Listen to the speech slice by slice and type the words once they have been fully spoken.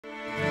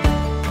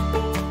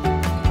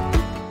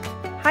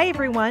Hi,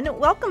 everyone.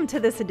 Welcome to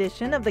this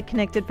edition of the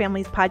Connected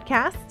Families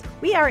Podcast.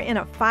 We are in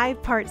a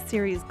 5-part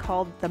series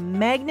called The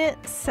Magnet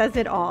Says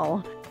It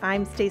All.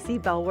 I'm Stacy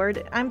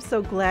Bellward. I'm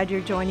so glad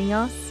you're joining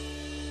us.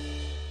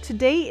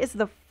 Today is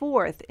the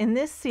 4th in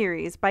this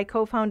series by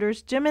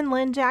co-founders Jim and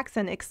Lynn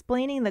Jackson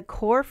explaining the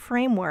core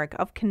framework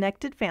of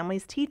Connected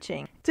Families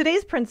teaching.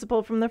 Today's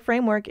principle from the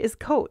framework is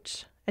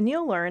coach, and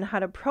you'll learn how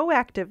to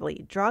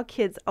proactively draw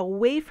kids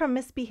away from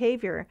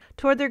misbehavior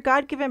toward their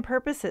God-given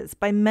purposes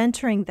by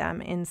mentoring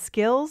them in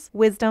skills,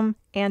 wisdom,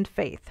 and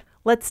faith.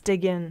 Let's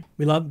dig in.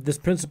 We love this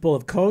principle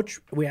of coach.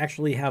 We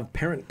actually have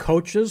parent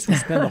coaches who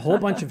spend a whole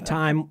bunch of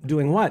time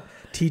doing what?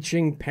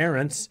 Teaching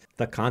parents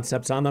the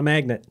concepts on the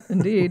magnet.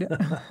 Indeed.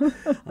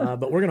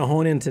 But we're going to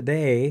hone in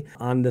today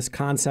on this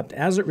concept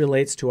as it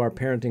relates to our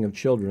parenting of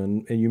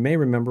children. And you may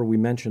remember we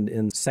mentioned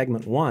in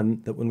segment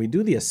 1 that when we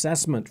do the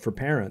assessment for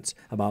parents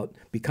about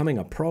becoming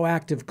a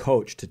proactive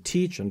coach to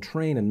teach and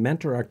train and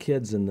mentor our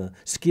kids in the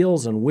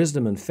skills and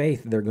wisdom and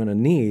faith they're going to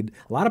need,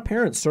 a lot of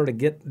parents sort of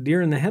get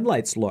deer in the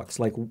headlights looks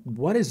like,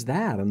 what is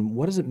that? And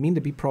what does it mean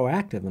to be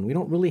proactive? And we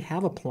don't really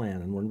have a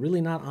plan, and we're really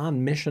not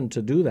on mission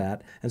to do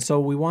that. And so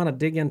we want to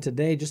dig in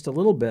today just a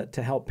little bit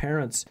to help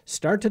parents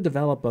start to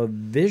develop a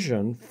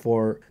vision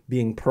for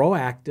being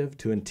proactive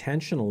to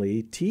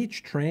intentionally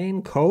teach,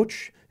 train,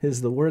 coach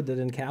is the word that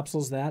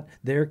encapsulates that,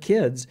 their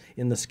kids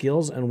in the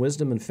skills and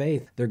wisdom and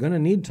faith they're going to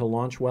need to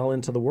launch well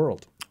into the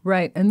world.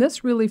 Right. And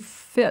this really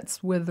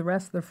fits with the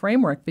rest of the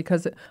framework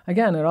because,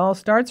 again, it all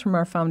starts from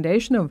our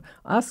foundation of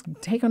us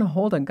taking a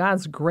hold of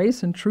God's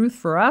grace and truth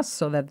for us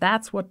so that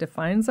that's what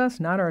defines us,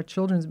 not our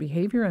children's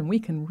behavior, and we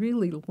can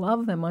really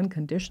love them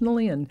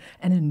unconditionally and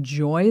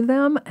enjoy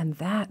them. And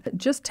that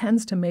just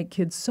tends to make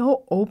kids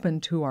so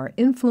open to our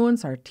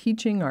influence, our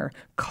teaching, our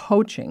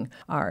coaching,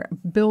 our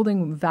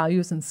building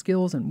values and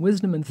skills and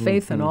wisdom and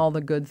faith and all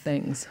the good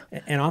things.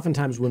 And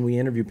oftentimes when we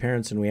interview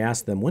parents and we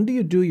ask them, when do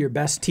you do your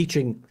best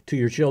teaching to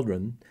your children?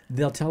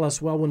 They'll tell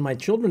us, well, when my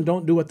children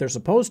don't do what they're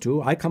supposed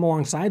to, I come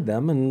alongside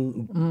them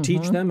and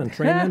teach them and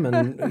train them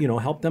and,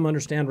 help them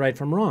understand right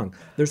from wrong.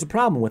 There's a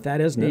problem with that,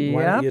 isn't it? Yep.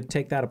 Why don't you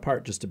take that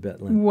apart just a bit,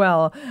 Lynn?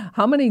 Well,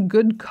 how many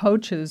good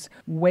coaches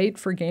wait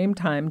for game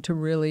time to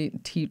really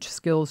teach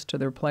skills to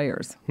their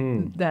players?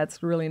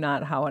 That's really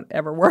not how it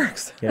ever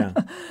works. Yeah.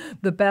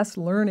 The best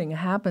learning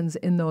happens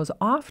in those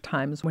off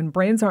times when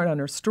brains aren't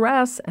under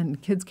stress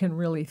and kids can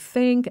really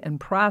think and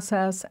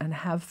process and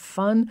have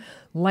fun,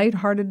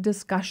 lighthearted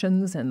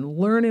discussions and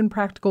learn in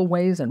practical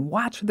ways and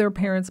watch their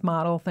parents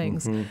model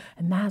things. And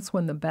that's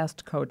when the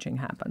best coaching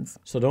happens.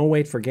 So don't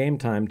wait for game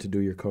time to do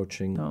your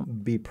coaching. No.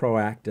 Be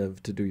proactive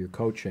to do your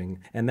coaching.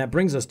 And that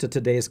brings us to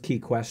today's key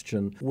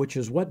question, which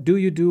is what do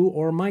you do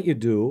or might you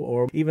do,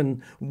 or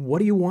even what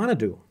do you want to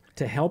do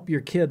to help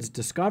your kids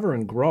discover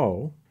and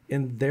grow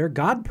in their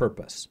God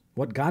purpose,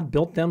 what God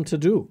built them to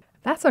do?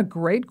 That's a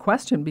great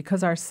question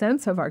because our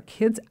sense of our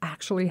kids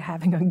actually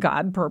having a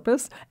God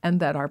purpose and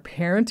that our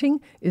parenting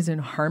is in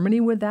harmony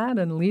with that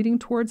and leading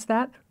towards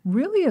that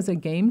really is a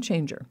game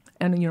changer.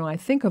 And, I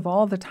think of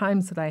all the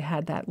times that I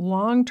had that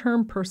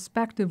long-term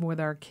perspective with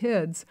our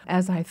kids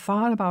as I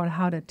thought about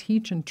how to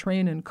teach and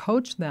train and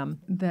coach them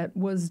that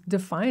was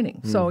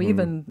defining. So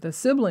even the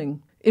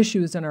sibling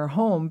issues in our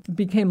home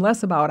became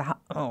less about,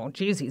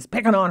 he's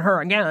picking on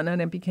her again.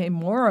 And it became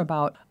more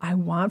about, I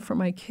want for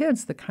my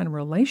kids the kind of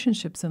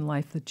relationships in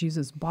life that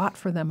Jesus bought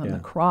for them on the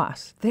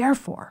cross.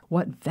 Therefore,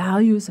 what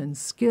values and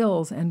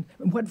skills and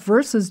what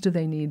verses do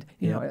they need,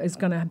 is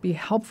going to be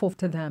helpful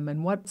to them,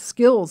 and what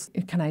skills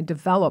can I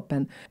develop?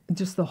 And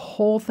just the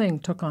whole thing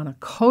took on a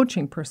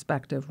coaching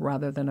perspective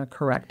rather than a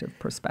corrective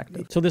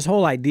perspective. So this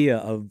whole idea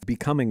of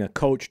becoming a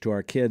coach to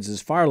our kids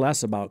is far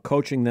less about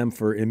coaching them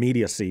for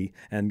immediacy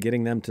and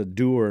getting them to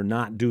do or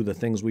not do the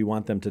things we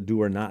want them to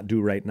do or not do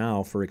right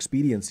now for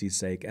expediency's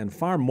sake, and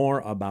far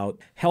more about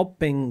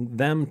helping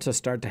them to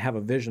start to have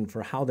a vision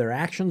for how their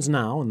actions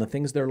now and the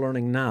things they're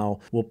learning now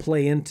will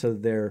play into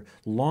their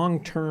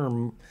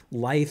long-term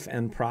life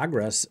and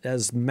progress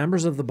as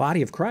members of the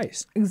body of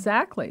Christ.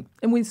 Exactly.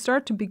 And we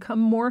start to become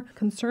more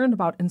concerned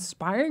about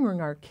inspiring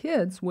our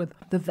kids with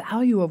the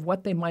value of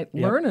what they might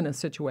learn in a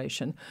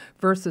situation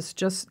versus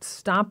just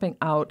stomping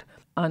out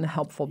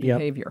unhelpful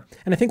behavior.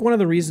 And I think one of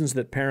the reasons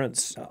that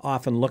parents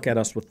often look at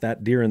us with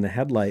that deer in the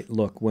headlight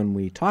look when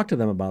we talk to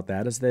them about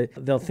that is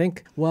they'll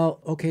think,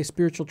 well, okay,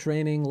 spiritual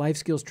training, life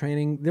skills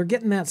training, they're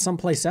getting that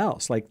someplace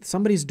else. Like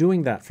somebody's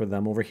doing that for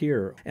them over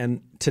here.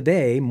 And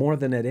today, more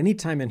than at any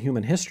time in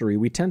human history,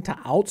 we tend to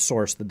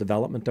outsource the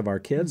development of our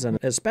kids, and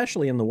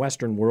especially in the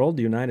Western world,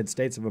 the United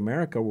States of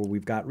America, where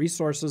we've got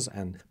resources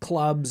and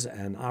clubs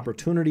and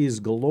opportunities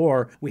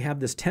galore, we have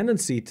this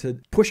tendency to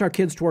push our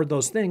kids toward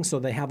those things so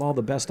they have all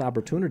the best opportunities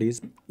opportunities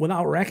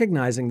without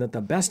recognizing that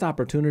the best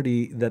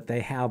opportunity that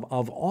they have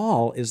of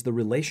all is the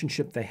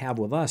relationship they have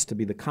with us to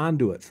be the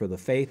conduit for the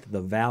faith,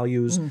 the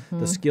values,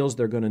 the skills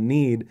they're going to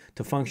need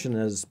to function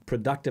as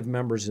productive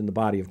members in the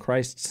body of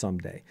Christ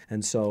someday.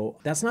 And so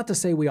that's not to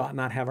say we ought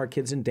not have our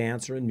kids in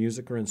dance or in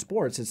music or in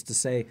sports. It's to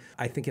say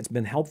I think it's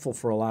been helpful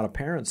for a lot of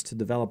parents to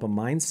develop a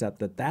mindset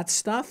that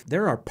stuff,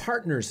 there are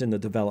partners in the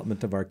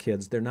development of our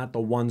kids. They're not the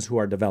ones who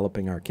are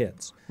developing our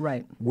kids.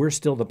 Right. We're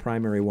still the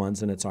primary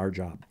ones, and it's our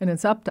job. And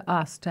it's up to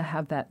us to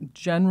have that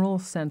general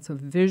sense of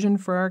vision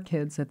for our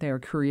kids, that they are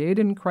created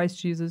in Christ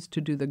Jesus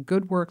to do the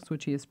good works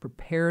which he has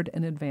prepared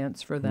in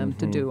advance for them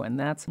to do. And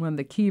that's one of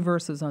the key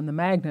verses on the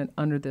magnet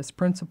under this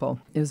principle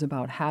is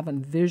about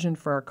having vision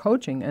for our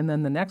coaching. And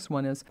then the next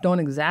one is don't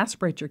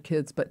exasperate your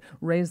kids, but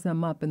raise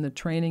them up in the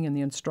training and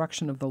the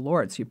instruction of the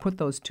Lord. So you put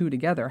those two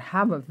together,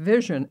 have a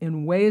vision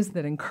in ways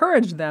that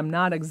encourage them,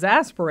 not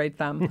exasperate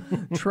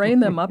them, train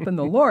them up in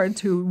the Lord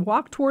to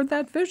walk toward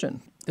that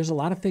vision. There's a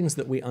lot of things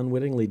that we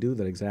unwittingly do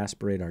that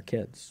exasperate our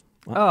kids.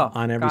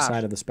 On every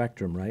side of the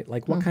spectrum, right?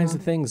 Like what kinds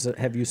of things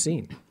have you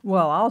seen?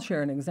 Well, I'll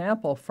share an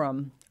example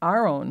from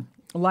our own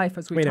life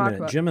as we Wait talk a minute,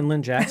 about. Jim and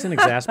Lynn Jackson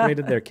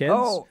exasperated their kids?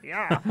 Oh,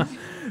 yeah.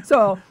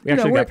 So we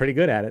actually got pretty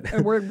good at it.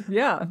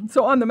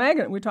 So on the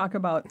magnet, we talk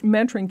about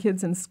mentoring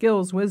kids in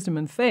skills, wisdom,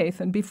 and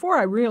faith. And before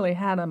I really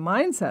had a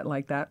mindset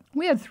like that,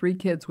 we had 3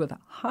 kids with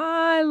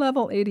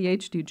high-level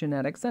ADHD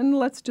genetics. And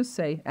let's just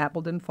say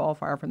apple didn't fall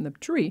far from the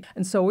tree.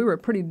 And so we were a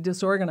pretty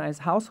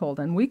disorganized household.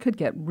 And we could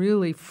get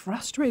really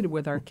frustrated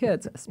with our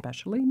kids,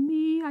 especially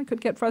me. I could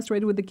get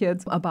frustrated with the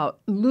kids about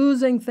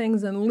losing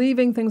things and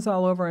leaving things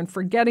all over and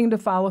forgetting to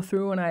follow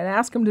through. And I'd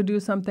ask them to do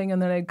something,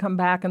 and then I'd come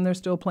back, and they're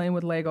still playing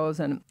with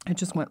Legos. And it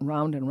just went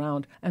round and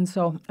round. And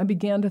so I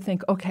began to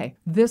think, okay,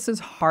 this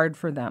is hard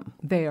for them.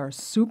 They are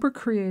super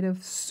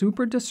creative,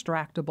 super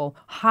distractible,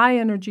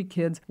 high-energy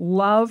kids,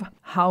 love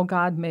how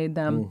God made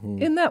them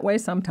in that way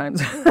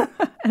sometimes.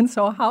 And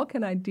so how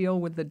can I deal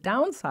with the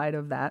downside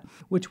of that,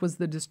 which was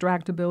the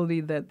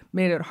distractibility that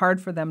made it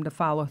hard for them to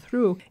follow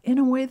through in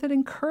a way that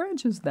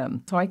encourages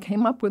them? So I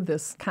came up with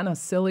this kind of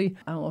silly,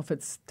 I don't know if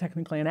it's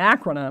technically an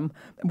acronym,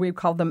 we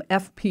called them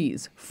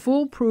FPs,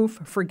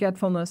 Foolproof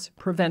Forgetfulness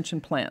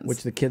Prevention Plans.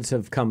 Which the kids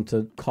have come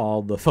to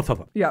call the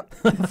FFP. Yep.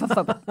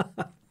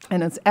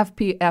 And it's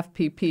FP,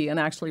 FPP. And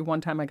actually,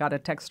 one time I got a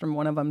text from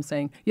one of them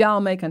saying, yeah, I'll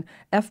make an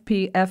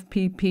FP,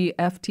 FPP,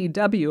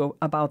 FTW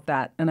about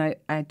that. And I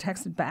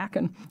texted back,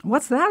 and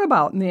what's that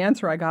about? And the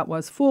answer I got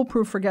was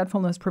Foolproof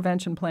Forgetfulness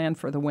Prevention Plan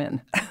for the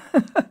win.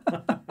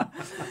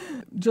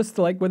 Just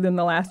like within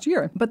the last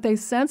year. But they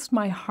sensed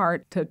my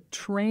heart to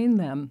train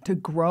them to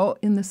grow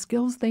in the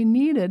skills they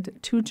needed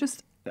to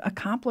just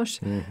accomplish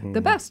the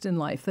best in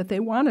life that they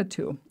wanted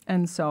to.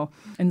 And so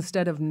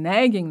instead of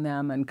nagging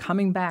them and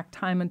coming back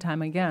time and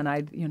time again,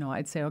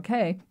 I'd say,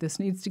 okay, this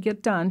needs to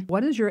get done.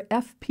 What is your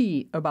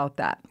FP about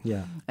that?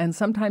 Yeah. And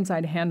sometimes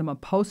I'd hand them a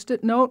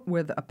Post-it note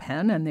with a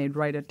pen and they'd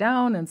write it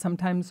down. And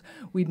sometimes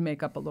we'd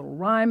make up a little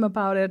rhyme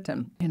about it.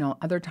 And,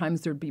 other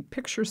times there'd be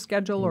picture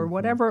schedule or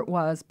whatever it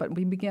was. But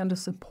we began to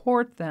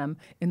support them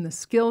in the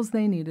skills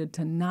they needed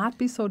to not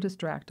be so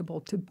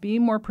distractible, to be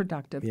more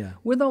productive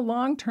with a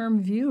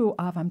long-term view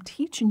of I'm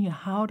teaching you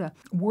how to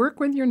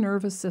work with your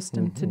nervous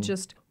system to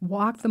just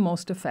walk the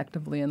most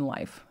effectively in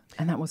life.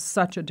 And that was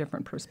such a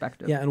different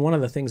perspective. Yeah, and one of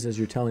the things as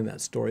you're telling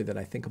that story that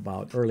I think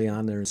about early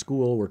on there in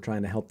school, we're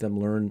trying to help them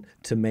learn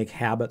to make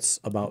habits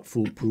about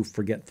foolproof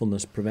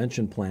forgetfulness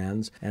prevention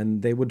plans,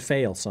 and they would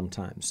fail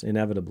sometimes,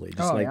 inevitably,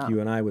 just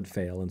you and I would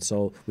fail. And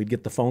so we'd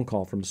get the phone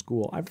call from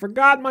school, I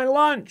forgot my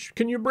lunch,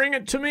 can you bring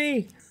it to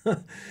me?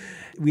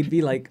 We'd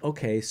be like,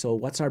 okay, so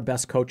what's our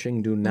best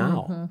coaching do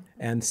now?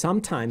 And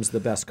sometimes the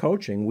best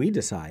coaching, we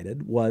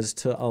decided, was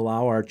to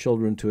allow our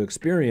children to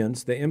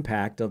experience the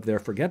impact of their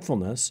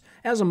forgetfulness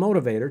as a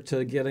motivator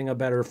to getting a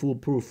better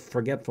foolproof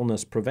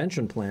forgetfulness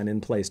prevention plan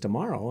in place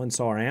tomorrow. And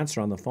so our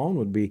answer on the phone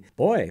would be,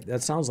 boy,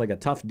 that sounds like a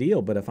tough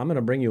deal, but if I'm going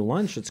to bring you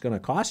lunch, it's going to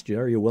cost you.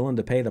 Are you willing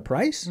to pay the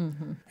price?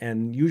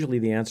 And usually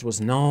the answer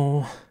was,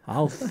 no,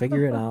 I'll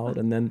figure it out.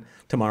 And then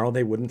tomorrow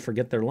they wouldn't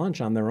forget their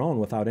lunch on their own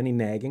without any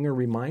nagging or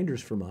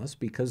reminders from us,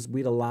 because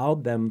we'd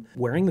allowed them,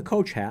 wearing the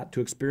coach hat, to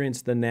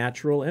experience the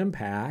natural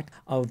impact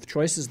of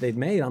choices they'd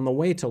made on the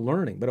way to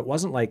learning. But it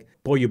wasn't like,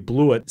 boy, you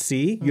blew it.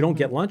 See, you don't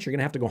get lunch. You're going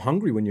to have to go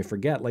hungry when you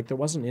forget. Like there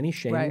wasn't any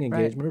shaming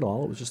engagement at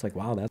all. It was just like,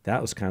 wow,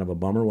 that was kind of a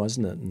bummer,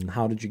 wasn't it? And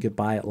how did you get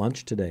by at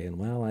lunch today? And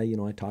well,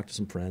 I talked to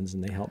some friends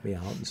and they helped me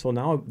out. And so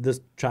now this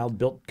child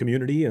built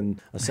community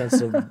and a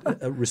sense of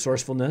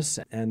resourcefulness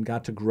and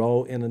got to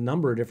grow in a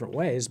number of different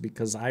ways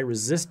because I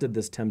resisted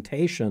this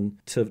temptation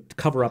to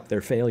cover up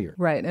their failure.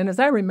 Right. And as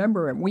I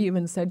remember, we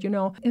even said,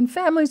 in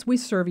families, we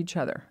serve each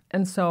other.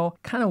 And so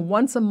kind of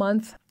once a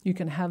month, You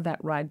can have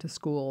that ride to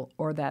school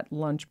or that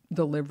lunch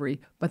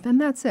delivery, but then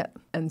that's it.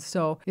 And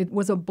so it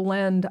was a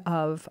blend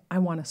of, I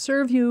want to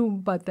serve you,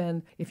 but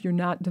then if you're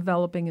not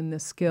developing in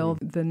this skill,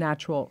 the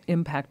natural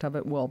impact of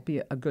it will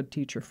be a good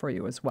teacher for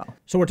you as well.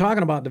 So we're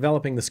talking about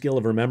developing the skill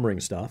of remembering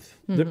stuff.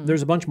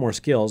 There's a bunch more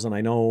skills, and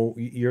I know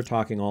you're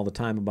talking all the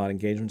time about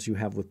engagements you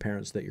have with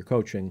parents that you're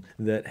coaching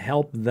that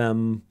help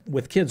them,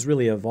 with kids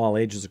really of all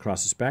ages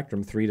across the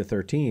spectrum, 3 to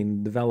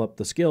 13, develop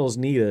the skills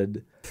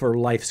needed for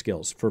life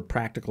skills, for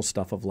practical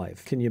stuff of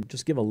life. Can you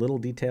just give a little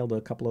detail to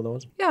a couple of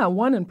those? Yeah,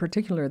 one in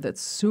particular that's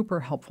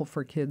super helpful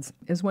for kids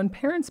is when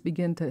parents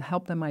begin to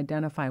help them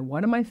identify,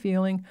 what am I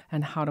feeling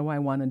and how do I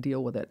want to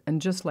deal with it?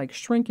 And just like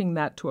shrinking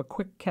that to a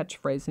quick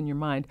catchphrase in your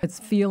mind, it's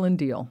feel and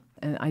deal.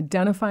 And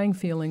identifying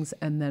feelings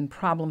and then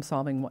problem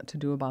solving what to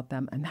do about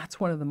them. And that's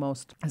one of the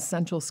most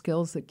essential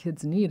skills that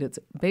kids need. It's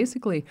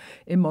basically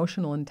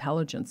emotional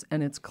intelligence,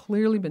 and it's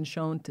clearly been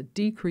shown to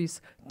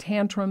decrease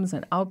tantrums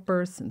and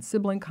outbursts and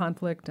sibling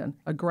conflict and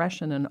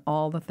aggression and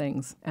all the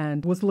things.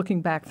 And was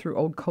looking back through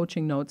old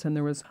coaching notes, and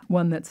there was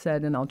one that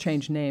said, and I'll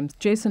change names,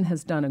 Jason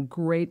has done a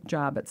great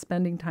job at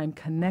spending time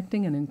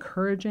connecting and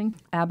encouraging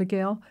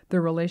Abigail.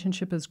 Their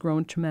relationship has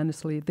grown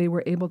tremendously. They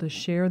were able to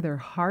share their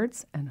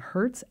hearts and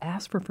hurts,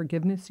 ask for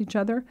forgiveness each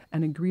other,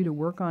 and agree to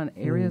work on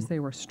areas they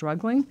were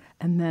struggling.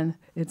 And then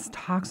it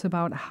talks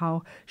about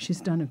how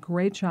she's done a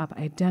great job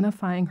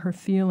identifying her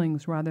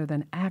feelings rather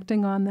than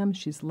acting on them.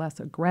 She's less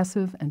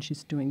aggressive, and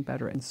she's doing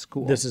better in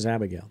school. This is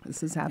Abigail.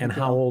 This is Abigail. And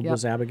how old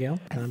was Abigail?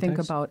 I think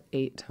about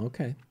 8.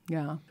 Okay.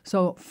 Yeah.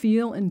 So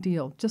feel and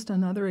deal. Just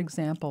another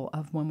example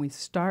of when we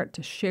start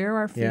to share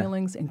our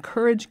feelings,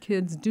 encourage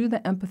kids, do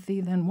the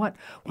empathy, then what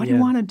do you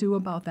want to do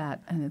about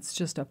that? And it's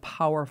just a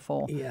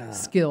powerful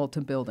skill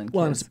to build in kids.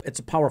 Well, it's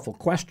a powerful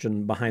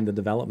question behind the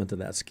development of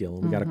that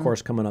skill. We got a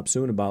course coming up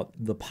soon about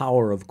the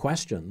power of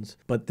questions.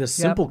 But this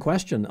simple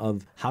question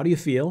of how do you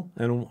feel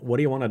and what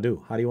do you want to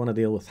do? How do you want to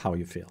deal with how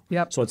you feel?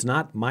 Yep. So it's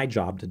not my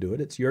job to do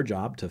it. It's your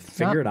job to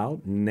figure it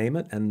out, name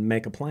it, and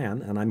make a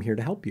plan. And I'm here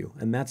to help you.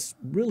 And that's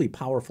really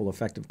powerful,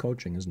 effective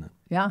coaching, isn't it?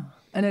 Yeah.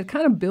 And it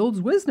kind of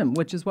builds wisdom,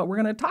 which is what we're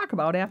going to talk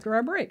about after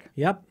our break.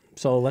 Yep.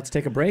 So let's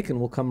take a break and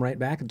we'll come right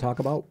back and talk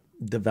about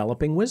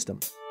developing wisdom.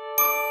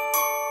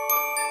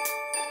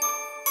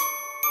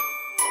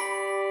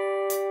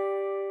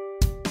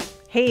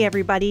 Hey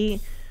everybody,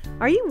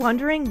 are you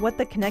wondering what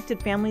the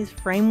Connected Families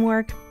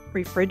Framework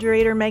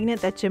refrigerator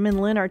magnet that Jim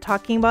and Lynn are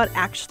talking about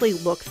actually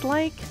looks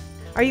like?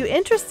 Are you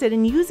interested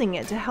in using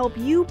it to help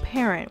you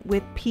parent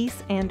with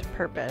peace and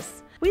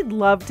purpose? We'd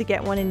love to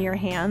get one in your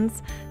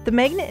hands. The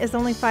magnet is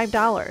only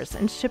 $5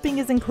 and shipping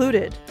is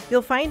included.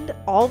 You'll find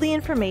all the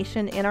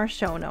information in our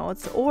show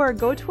notes or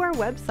go to our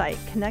website,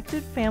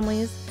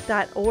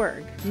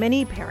 connectedfamilies.org.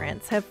 Many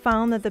parents have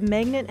found that the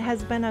magnet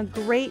has been a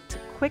great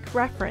quick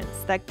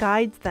reference that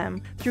guides them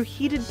through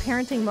heated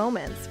parenting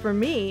moments. For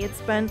me,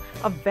 it's been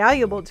a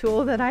valuable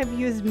tool that I've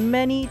used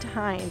many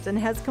times and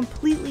has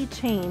completely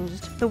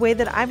changed the way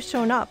that I've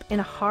shown up in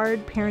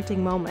hard parenting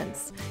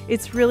moments.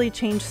 It's really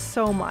changed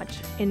so much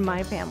in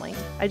my family.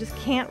 I just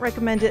can't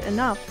recommend it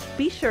enough.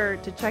 Be sure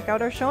to check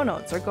out our show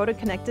notes or go to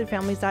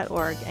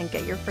connectedfamilies.org and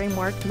get your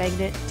framework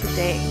magnet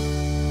today.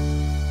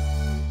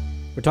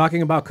 We're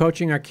talking about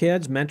coaching our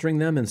kids, mentoring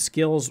them in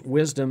skills,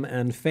 wisdom,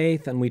 and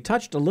faith. And we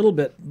touched a little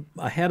bit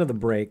ahead of the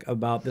break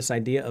about this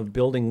idea of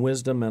building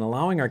wisdom and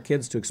allowing our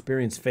kids to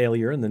experience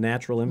failure and the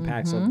natural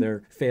impacts of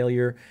their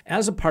failure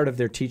as a part of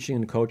their teaching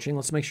and coaching.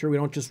 Let's make sure we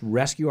don't just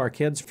rescue our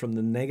kids from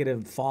the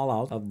negative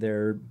fallout of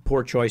their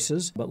poor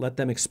choices, but let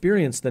them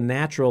experience the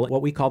natural,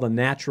 what we call the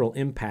natural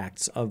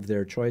impacts of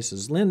their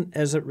choices. Lynn,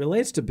 as it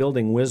relates to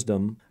building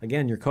wisdom,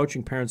 again, you're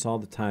coaching parents all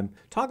the time.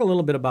 Talk a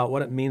little bit about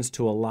what it means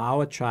to allow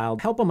a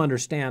child, help them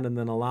understand and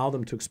then allow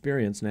them to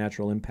experience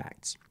natural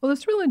impacts. Well,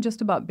 it's really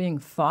just about being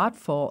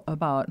thoughtful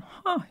about,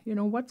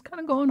 what's kind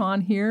of going on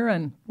here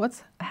and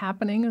what's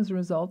happening as a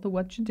result of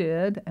what you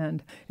did.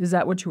 And is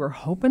that what you were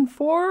hoping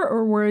for,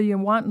 or were you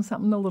wanting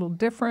something a little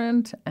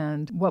different?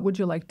 And what would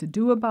you like to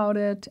do about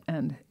it?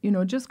 And,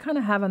 just kind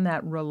of having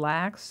that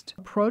relaxed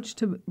approach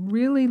to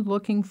really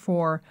looking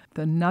for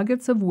the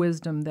nuggets of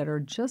wisdom that are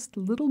just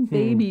little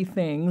baby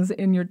things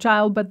in your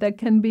child, but that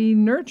can be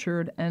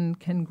nurtured and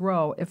can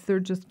grow if they're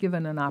just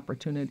given an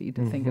opportunity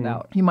to think it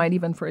out. You might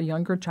even, for a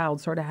younger child,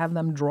 sort of have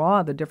them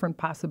draw the different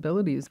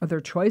possibilities of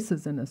their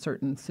choices in a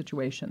certain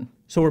situation.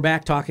 So we're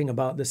back talking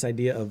about this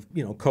idea of,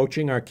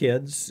 coaching our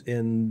kids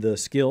in the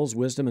skills,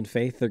 wisdom, and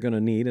faith they're going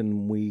to need.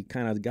 And we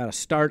kind of got to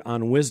start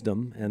on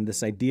wisdom and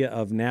this idea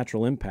of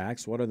natural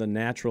impacts. What are the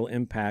natural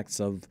impacts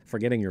of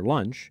forgetting your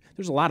lunch?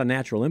 There's a lot of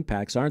natural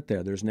impacts, aren't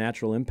there? There's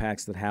natural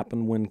impacts that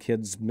happen when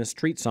kids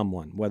mistreat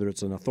someone, whether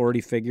it's an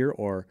authority figure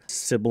or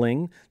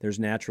sibling. There's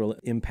natural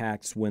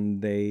impacts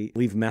when they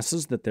leave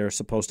messes that they're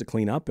supposed to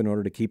clean up in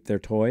order to keep their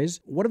toys.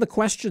 What are the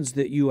questions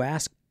that you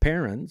ask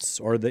parents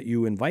or that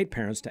you invite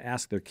parents to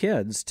ask their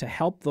kids to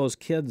help those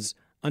kids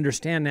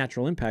understand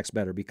natural impacts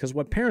better? Because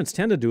what parents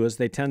tend to do is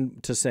they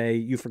tend to say,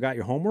 you forgot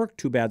your homework,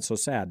 too bad, so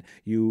sad.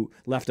 You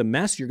left a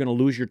mess, you're going to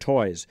lose your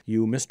toys.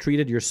 You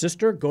mistreated your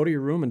sister, go to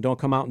your room and don't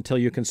come out until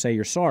you can say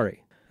you're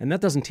sorry. And that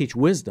doesn't teach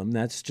wisdom.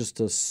 That's just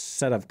a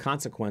set of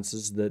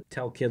consequences that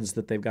tell kids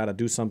that they've got to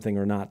do something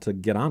or not to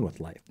get on with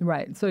life.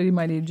 Right. So you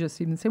might just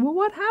even say, well,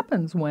 what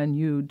happens when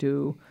you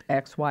do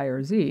X, Y,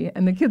 or Z?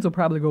 And the kids will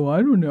probably go, I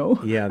don't know.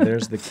 Yeah,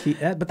 there's the key.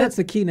 But that's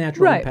the key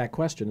natural impact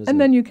question, isn't it? And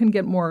then you can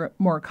get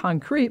more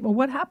concrete. Well,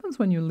 what happens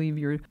when you leave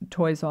your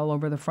toys all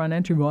over the front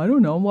entry? Well, I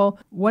don't know. Well,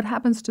 what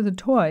happens to the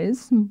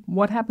toys?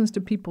 What happens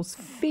to people's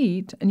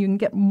feet? And you can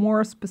get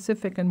more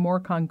specific and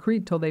more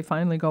concrete till they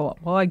finally go,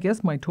 well, I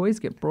guess my toys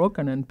get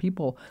broken and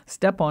people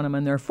step on them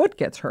and their foot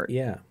gets hurt.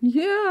 Yeah.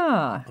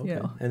 Yeah. Okay.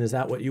 Yeah. And is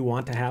that what you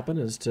want to happen,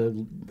 is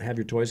to have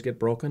your toys get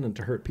broken and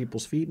to hurt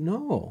people's feet?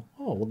 No.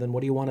 Oh, well, then what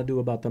do you want to do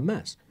about the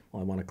mess?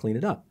 Well, I want to clean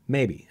it up,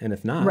 maybe. And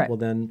if not, well,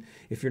 then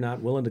if you're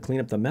not willing to clean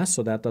up the mess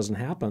so that doesn't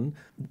happen,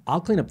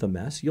 I'll clean up the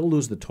mess. You'll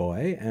lose the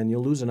toy and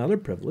you'll lose another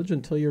privilege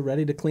until you're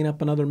ready to clean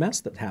up another mess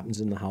that happens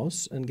in the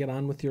house and get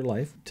on with your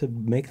life to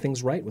make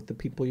things right with the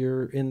people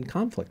you're in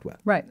conflict with.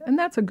 Right. And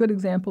that's a good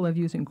example of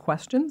using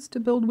questions to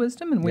build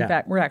wisdom. And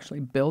we're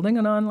actually building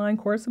an online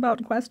course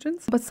about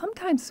questions. But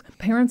sometimes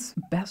parents'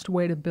 best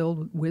way to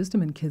build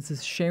wisdom in kids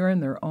is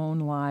sharing their own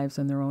lives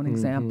and their own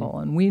example.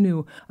 And we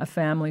knew a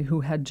family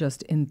who had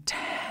just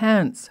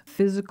intense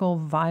physical,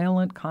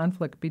 violent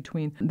conflict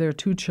between their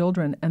two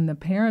children. And the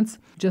parents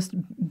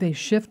they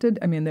shifted.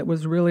 I mean, it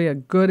was really a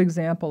good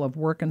example of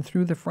working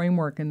through the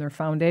framework in their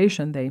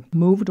foundation. They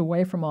moved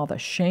away from all the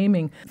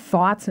shaming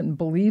thoughts and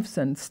beliefs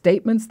and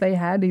statements they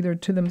had either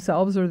to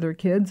themselves or their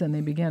kids, and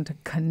they began to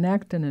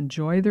connect and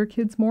enjoy their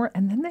kids more.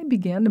 And then they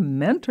began to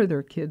mentor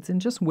their kids in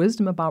just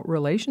wisdom about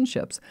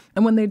relationships.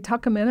 And when they'd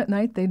tuck them in at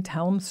night, they'd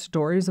tell them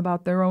stories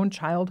about their own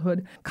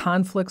childhood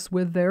conflicts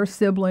with their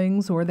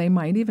siblings, or they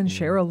might even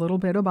share a little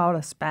bit about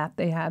a spat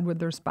they had with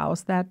their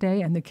spouse that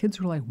day. And the kids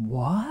were like,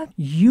 what?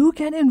 You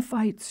get in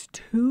fights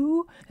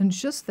too? And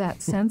just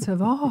that sense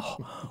of,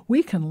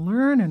 we can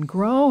learn and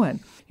grow,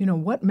 and,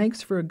 what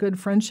makes for a good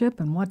friendship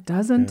and what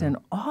doesn't, and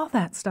all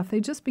that stuff.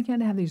 They just began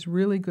to have these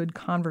really good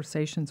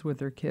conversations with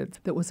their kids.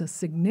 That was a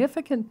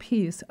significant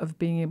piece of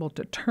being able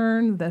to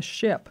turn the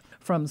ship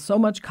from so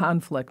much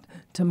conflict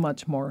to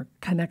much more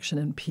connection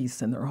and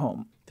peace in their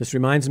home. This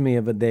reminds me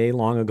of a day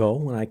long ago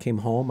when I came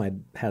home.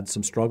 I'd had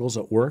some struggles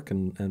at work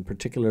and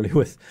particularly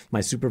with my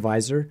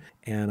supervisor,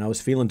 and I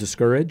was feeling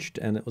discouraged,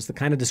 and it was the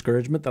kind of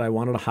discouragement that I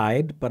wanted to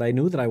hide, but I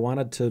knew that I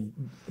wanted to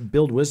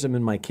build wisdom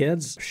in my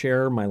kids,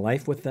 share my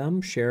life with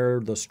them, share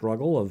the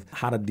struggle of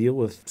how to deal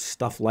with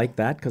stuff like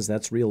that, because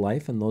that's real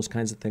life and those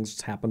kinds of things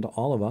happen to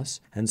all of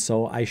us. And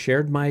so I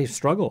shared my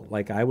struggle.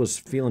 Like, I was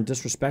feeling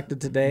disrespected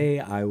today.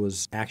 I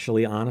was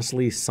actually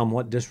honestly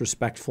somewhat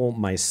disrespectful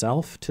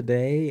myself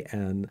today,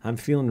 and I'm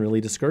feeling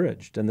really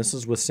discouraged. And this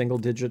is with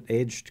single-digit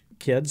aged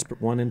kids,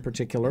 one in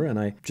particular, and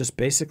I just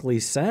basically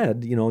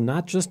said,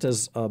 not just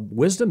as a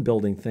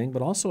wisdom-building thing,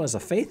 but also as a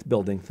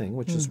faith-building thing,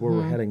 which is where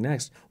we're heading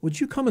next. Would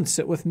you come and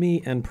sit with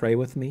me and pray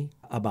with me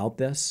about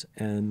this?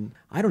 And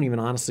I don't even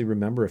honestly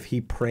remember if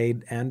he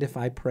prayed and if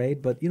I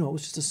prayed, but, it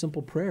was just a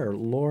simple prayer.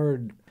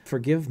 Lord,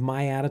 forgive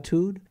my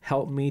attitude.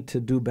 Help me to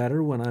do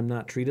better when I'm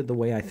not treated the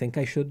way I think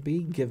I should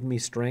be. Give me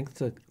strength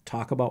to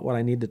talk about what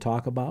I need to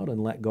talk about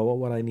and let go of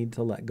what I need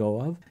to let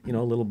go of.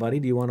 Little buddy,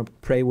 do you want to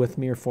pray with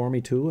me or for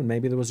me too? And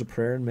maybe there was a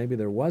prayer and maybe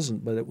there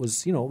wasn't, but it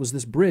was, it was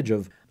this bridge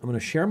of, I'm going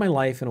to share my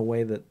life in a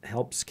way that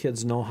helps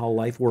kids know how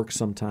life works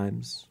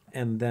sometimes,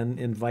 and then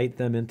invite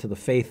them into the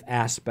faith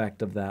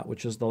aspect of that,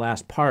 which is the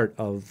last part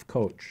of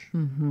Coach.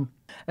 Mm-hmm.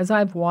 As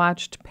I've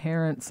watched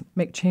parents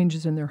make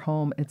changes in their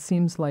home, it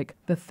seems like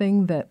the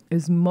thing that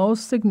is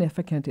most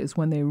significant is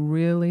when they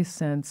really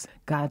sense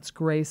God's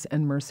grace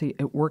and mercy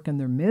at work in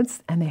their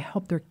midst, and they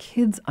help their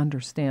kids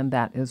understand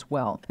that as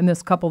well. And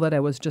this couple that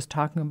I was just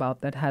talking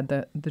about that had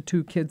the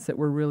two kids that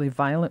were really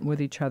violent with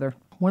each other,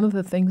 one of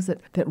the things that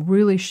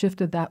really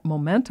shifted that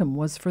momentum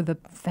was for the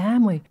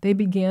family. They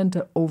began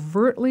to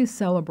overtly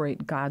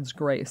celebrate God's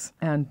grace.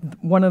 And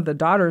one of the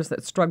daughters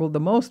that struggled the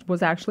most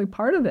was actually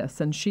part of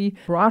this. And she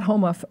brought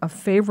home a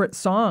favorite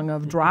song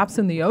of Drops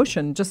in the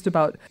Ocean, just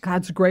about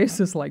God's grace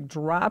is like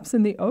drops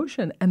in the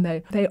ocean. And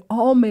they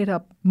all made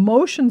up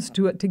motions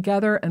to it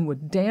together and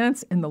would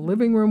dance in the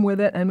living room with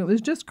it. And it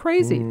was just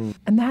crazy.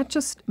 And that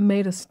just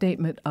made a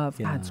statement of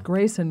God's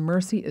grace and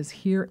mercy is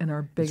here in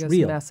our biggest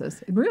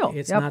messes. Real.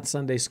 It's not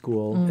Sunday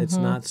school. It's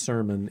not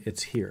sermon.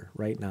 It's here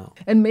right now.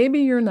 And maybe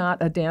you're not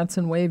a dance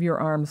and wave your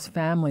arms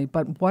family,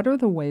 but what are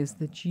the ways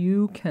that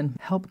you can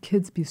help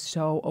kids be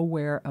so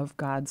aware of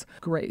God's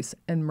grace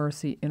and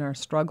mercy in our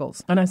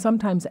struggles? And I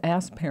sometimes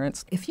ask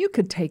parents, if you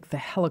could take the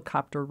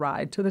helicopter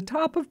ride to the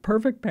top of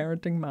Perfect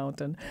Parenting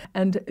Mountain,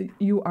 and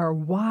you are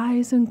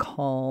wise and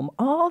calm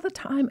all the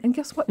time, and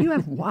guess what? You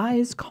have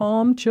wise,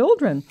 calm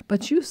children,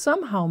 but you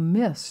somehow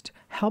missed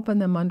helping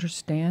them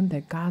understand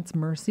that God's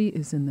mercy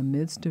is in the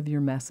midst of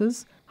your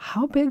messes.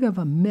 How big of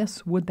a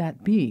miss would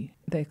that be?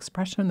 the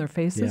expression on their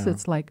faces, Yeah.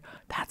 it's like,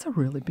 that's a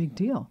really big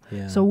deal.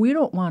 Yeah. So we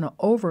don't want to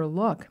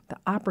overlook the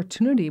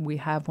opportunity we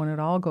have when it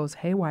all goes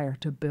haywire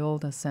to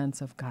build a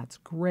sense of God's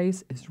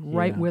grace is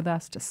right with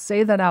us, to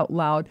say that out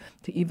loud,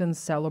 to even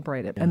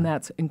celebrate it. And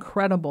that's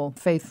incredible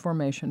faith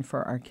formation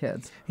for our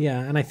kids. Yeah,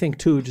 and I think,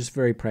 too, just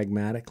very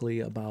pragmatically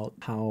about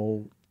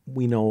how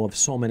we know of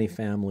so many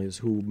families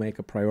who make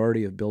a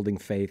priority of building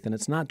faith. And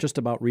it's not just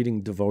about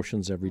reading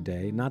devotions every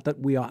day. Not that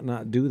we ought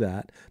not do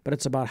that, but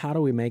it's about how do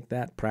we make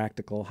that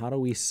practical? How do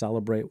we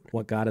celebrate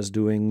what God is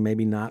doing,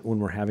 maybe not when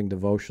we're having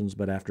devotions,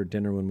 but after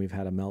dinner when we've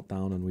had a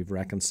meltdown and we've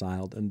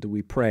reconciled? And do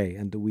we pray?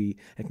 And do we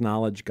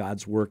acknowledge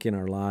God's work in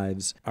our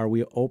lives? Are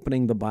we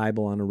opening the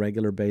Bible on a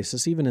regular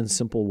basis, even in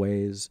simple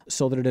ways,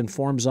 so that it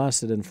informs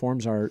us, it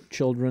informs our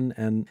children?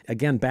 And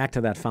again, back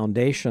to that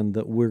foundation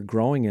that we're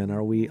growing in,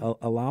 are we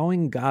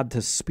allowing God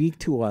to speak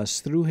to us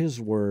through His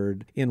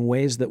Word in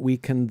ways that we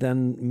can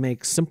then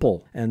make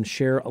simple and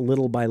share a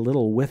little by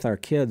little with our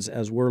kids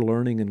as we're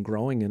learning and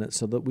growing in it,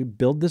 so that we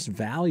build this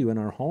value in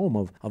our home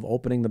of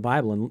opening the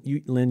Bible?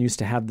 And Lynn used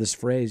to have this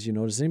phrase,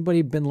 has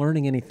anybody been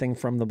learning anything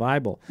from the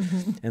Bible?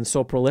 And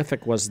so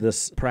prolific was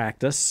this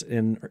practice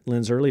in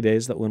Lynn's early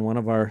days that when one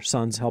of our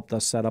sons helped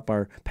us set up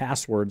our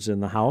passwords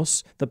in the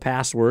house, the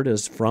password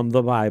is from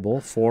the Bible,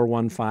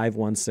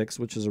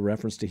 41516, which is a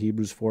reference to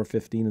Hebrews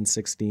 4:15 and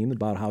 16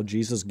 about how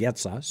Jesus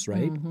gets us,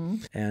 right?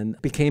 And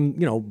became,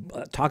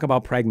 talk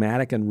about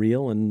pragmatic and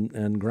real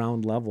and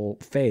ground level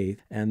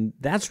faith. And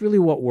that's really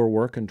what we're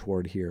working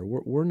toward here.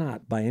 We're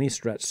not by any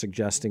stretch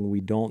suggesting we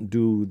don't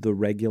do the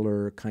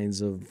regular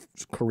kinds of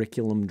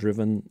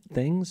curriculum-driven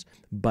things,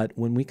 but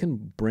when we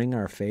can bring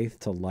our faith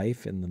to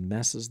life in the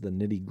messes, the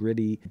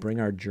nitty-gritty, bring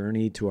our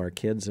journey to our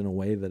kids in a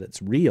way that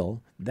it's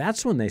real,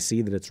 that's when they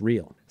see that it's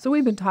real. So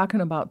we've been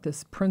talking about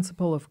this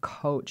principle of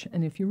coach,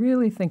 and if you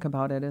really think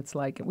about it, it's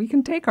like we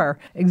can take our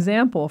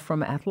example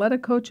from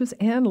athletic coaches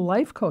and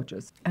life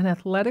coaches. And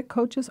athletic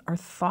coaches are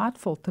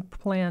thoughtful to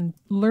plan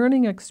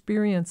learning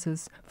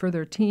experiences for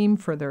their team,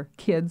 for their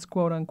kids,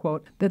 quote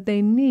unquote, that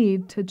they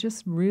need to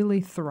just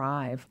really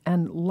thrive.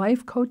 And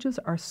life coaches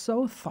are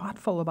so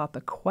thoughtful about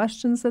the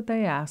questions that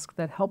they ask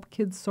that help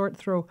kids sort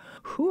through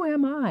who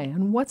am I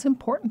and what's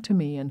important to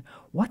me and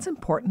what's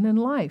important in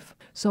life.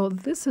 So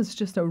this is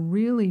just a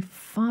really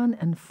fun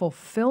and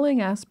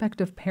fulfilling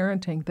aspect of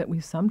parenting that we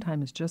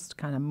sometimes just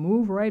kind of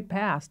move right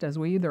past as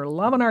we either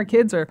love on our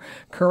kids or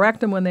correct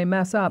them when they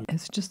mess up.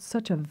 It's just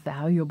such a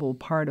valuable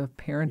part of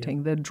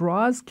parenting that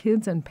draws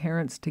kids and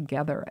parents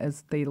together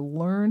as they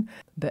learn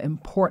the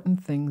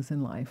important things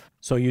in life.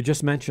 So you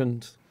just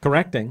mentioned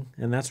correcting,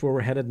 and that's where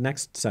we're headed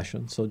next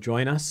session. So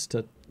join us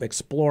to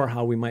explore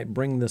how we might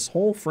bring this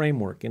whole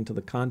framework into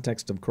the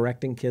context of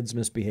correcting kids'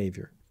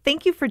 misbehavior.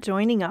 Thank you for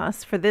joining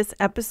us for this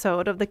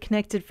episode of the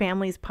Connected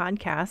Families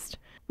podcast.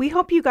 We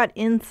hope you got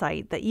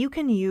insight that you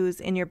can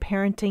use in your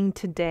parenting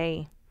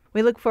today.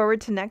 We look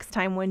forward to next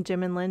time when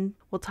Jim and Lynn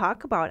will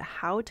talk about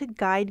how to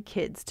guide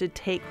kids to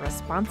take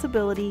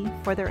responsibility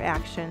for their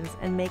actions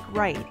and make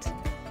right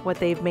what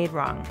they've made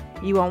wrong.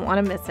 You won't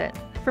want to miss it.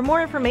 For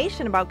more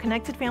information about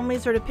Connected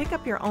Families or to pick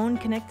up your own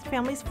Connected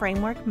Families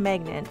Framework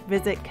magnet,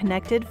 visit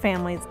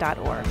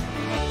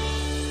connectedfamilies.org.